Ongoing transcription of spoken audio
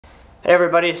Hey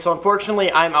everybody, so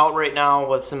unfortunately I'm out right now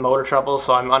with some motor trouble,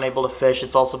 so I'm unable to fish.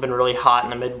 It's also been really hot in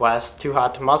the Midwest, too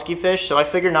hot to musky fish, so I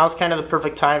figured now's kind of the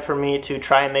perfect time for me to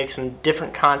try and make some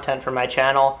different content for my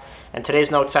channel, and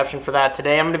today's no exception for that.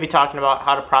 Today I'm going to be talking about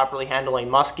how to properly handle a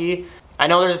musky. I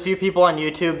know there's a few people on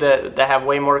YouTube that have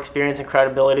way more experience and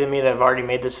credibility than me that have already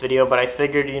made this video, but I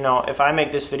figured, you know, if I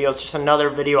make this video, it's just another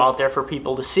video out there for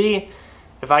people to see.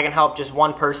 If I can help just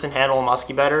one person handle a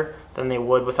musky better than they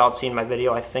would without seeing my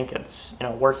video, I think it's, you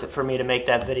know, worth it for me to make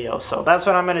that video. So that's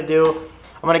what I'm going to do.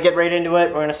 I'm going to get right into it.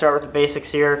 We're going to start with the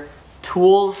basics here.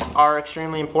 Tools are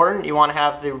extremely important. You want to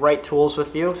have the right tools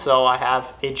with you. So I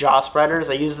have a jaw spreaders.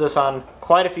 I use this on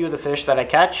quite a few of the fish that I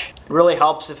catch. It really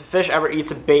helps if a fish ever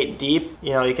eats a bait deep.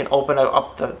 You know, you can open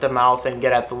up the mouth and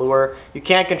get at the lure. You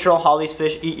can't control how these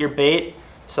fish eat your bait,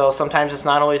 so sometimes it's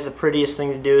not always the prettiest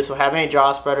thing to do. So having a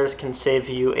jaw spreaders can save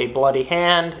you a bloody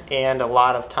hand and a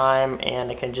lot of time,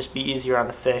 and it can just be easier on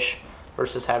the fish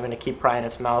versus having to keep prying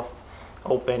its mouth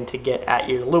open to get at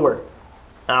your lure.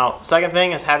 Now, second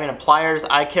thing is having a pliers.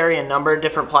 I carry a number of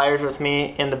different pliers with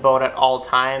me in the boat at all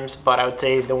times, but I would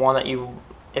say the one that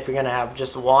if you're going to have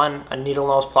just one, a needle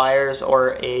nose pliers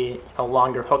or a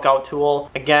longer hook out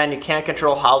tool. Again, you can't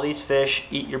control how these fish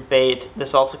eat your bait.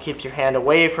 This also keeps your hand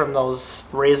away from those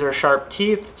razor sharp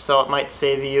teeth, so it might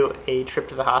save you a trip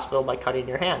to the hospital by cutting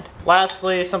your hand.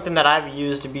 Lastly, something that I've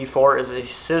used before is a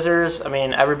scissors. I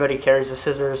mean, everybody carries a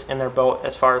scissors in their boat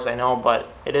as far as I know, but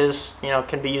it is, you know,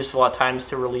 can be useful at times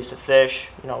to release a fish.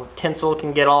 You know, tinsel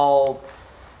can get all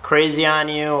crazy on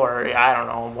you, or I don't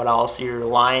know what else. Your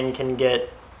line can get,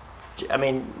 I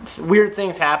mean, weird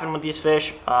things happen with these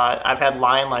fish. I've had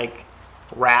line like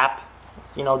wrap,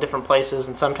 you know, different places,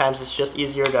 and sometimes it's just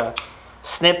easier to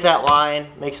snip that line,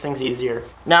 makes things easier.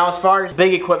 Now, as far as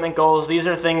big equipment goes, these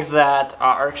are things that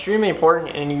are extremely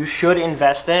important and you should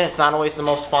invest in. It's not always the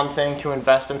most fun thing to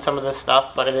invest in some of this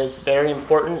stuff, but it is very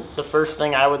important. The first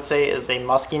thing I would say is a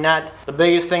musky net. The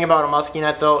biggest thing about a musky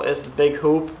net though is the big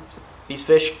hoop. These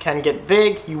fish can get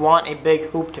big. You want a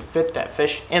big hoop to fit that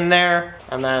fish in there.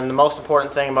 And then the most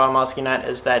important thing about a musky net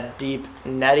is that deep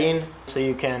netting, so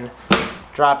you can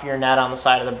drop your net on the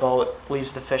side of the boat,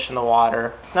 leaves the fish in the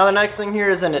water. Now the next thing here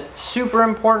isn't it super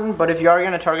important, but if you are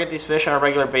going to target these fish on a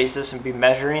regular basis and be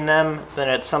measuring them, then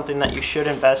it's something that you should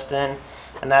invest in,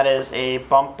 and that is a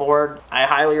bump board. I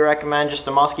highly recommend just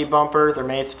a musky bumper. They're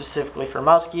made specifically for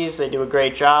muskies. They do a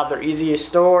great job. They're easy to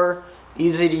store,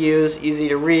 easy to use, easy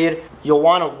to read. You'll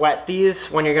want to wet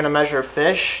these when you're going to measure a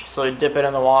fish. So you dip it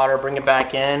in the water, bring it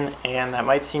back in, and that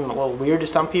might seem a little weird to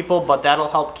some people, but that'll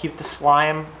help keep the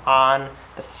slime on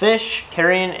the fish.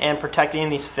 Carrying and protecting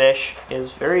these fish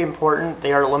is very important.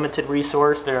 They are a limited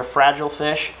resource. They're a fragile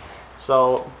fish.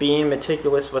 So being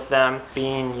meticulous with them,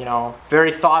 being, you know,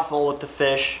 very thoughtful with the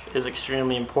fish is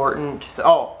extremely important.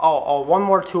 One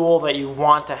more tool that you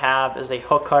want to have is a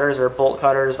hook cutters or bolt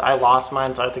cutters. I lost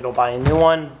mine, so I have to go buy a new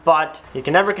one, but you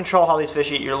can never control how these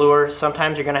fish eat your lure.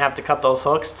 Sometimes you're gonna have to cut those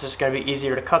hooks. It's just gonna be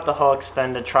easier to cut the hooks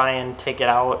than to try and take it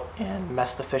out and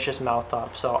mess the fish's mouth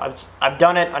up. So I've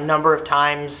done it a number of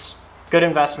times. Good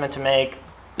investment to make.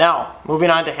 Now,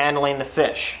 moving on to handling the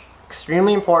fish.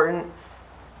 Extremely important.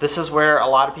 This is where a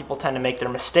lot of people tend to make their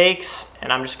mistakes,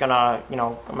 and I'm just gonna,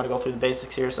 I'm gonna go through the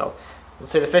basics here. So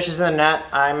let's say the fish is in the net.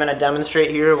 I'm gonna demonstrate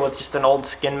here with just an old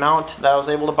skin mount that I was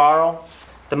able to borrow.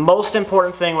 The most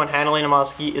important thing when handling a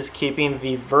musky is keeping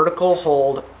the vertical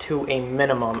hold to a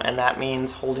minimum, and that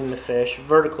means holding the fish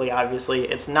vertically, obviously.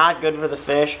 It's not good for the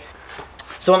fish.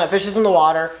 So when that fish is in the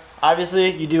water,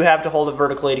 obviously you do have to hold it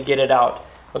vertically to get it out.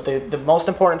 But the most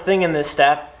important thing in this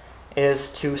step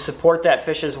is to support that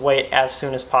fish's weight as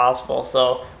soon as possible.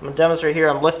 So I'm going to demonstrate here.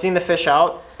 I'm lifting the fish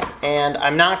out, and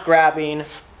I'm not grabbing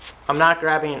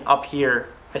up here.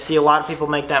 I see a lot of people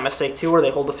make that mistake too, where they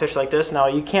hold the fish like this. Now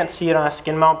you can't see it on a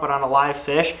skin mount, but on a live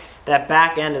fish, that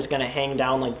back end is going to hang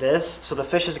down like this. So the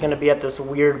fish is going to be at this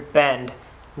weird bend.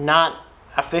 A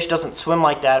fish doesn't swim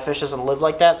like that. A fish doesn't live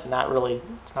like that. It's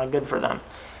not good for them.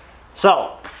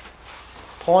 So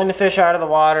pulling the fish out of the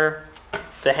water,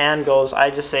 the hand goes, I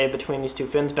just say, between these two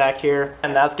fins back here,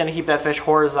 and that's going to keep that fish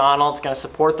horizontal. It's going to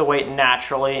support the weight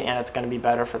naturally, and it's going to be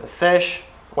better for the fish.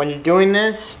 When you're doing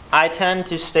this, I tend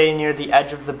to stay near the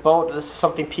edge of the boat. This is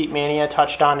something Pete Mania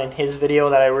touched on in his video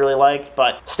that I really liked,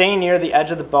 but staying near the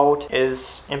edge of the boat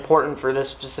is important for this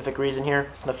specific reason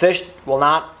here. The fish will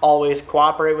not always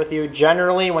cooperate with you.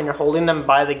 Generally, when you're holding them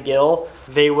by the gill,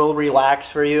 they will relax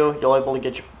for you.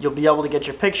 You'll be able to get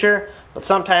your picture, but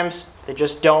sometimes they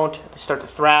just don't. They start to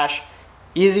thrash.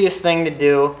 Easiest thing to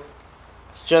do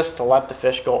It's just to let the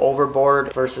fish go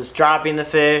overboard versus dropping the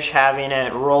fish, having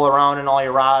it roll around in all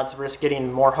your rods, risk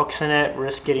getting more hooks in it,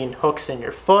 risk getting hooks in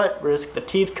your foot, risk the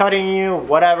teeth cutting you,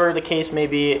 whatever the case may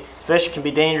be. Fish can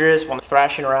be dangerous when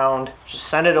thrashing around. Just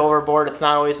send it overboard. It's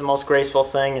not always the most graceful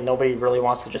thing, and nobody really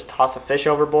wants to just toss a fish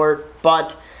overboard.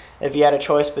 But if you had a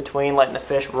choice between letting the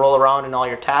fish roll around in all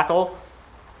your tackle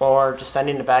or just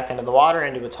sending it back into the water,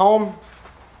 into its home,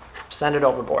 send it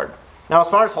overboard. Now, as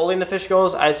far as holding the fish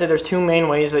goes, I'd say there's two main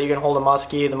ways that you can hold a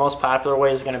muskie. The most popular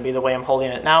way is going to be the way I'm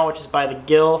holding it now, which is by the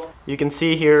gill. You can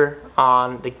see here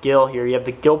on the gill here, you have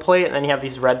the gill plate, and then you have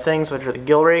these red things, which are the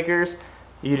gill rakers.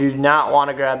 You do not want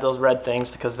to grab those red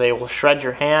things because they will shred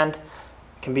your hand.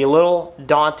 It can be a little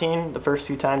daunting the first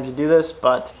few times you do this,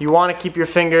 but you want to keep your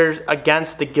fingers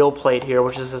against the gill plate here,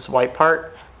 which is this white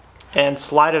part, and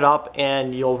slide it up,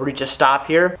 and you'll reach a stop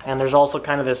here. And there's also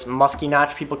kind of this musky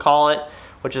notch, people call it,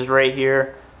 which is right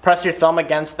here. Press your thumb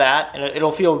against that, and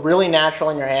it'll feel really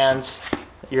natural in your hands.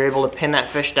 You're able to pin that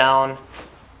fish down,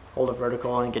 hold it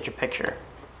vertical, and get your picture.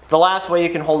 The last way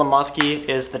you can hold a muskie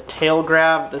is the tail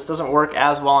grab. This doesn't work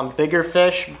as well on bigger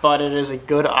fish, but it is a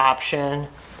good option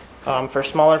for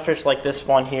smaller fish like this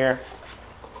one here.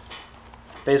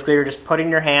 Basically, you're just putting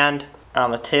your hand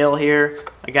on the tail here.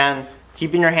 Again,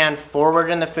 keeping your hand forward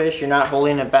in the fish. You're not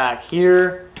holding it back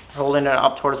here, holding it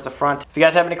up towards the front. If you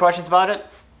guys have any questions about it,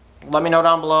 let me know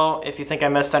down below. If you think I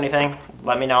missed anything,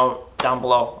 let me know down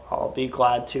below. I'll be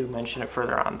glad to mention it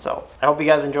further on. So I hope you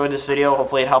guys enjoyed this video.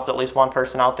 Hopefully it helped at least one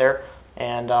person out there.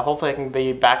 And hopefully I can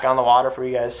be back on the water for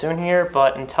you guys soon here.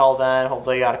 But until then,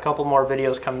 hopefully I got a couple more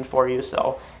videos coming for you.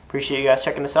 So appreciate you guys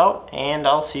checking this out, and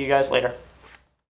I'll see you guys later.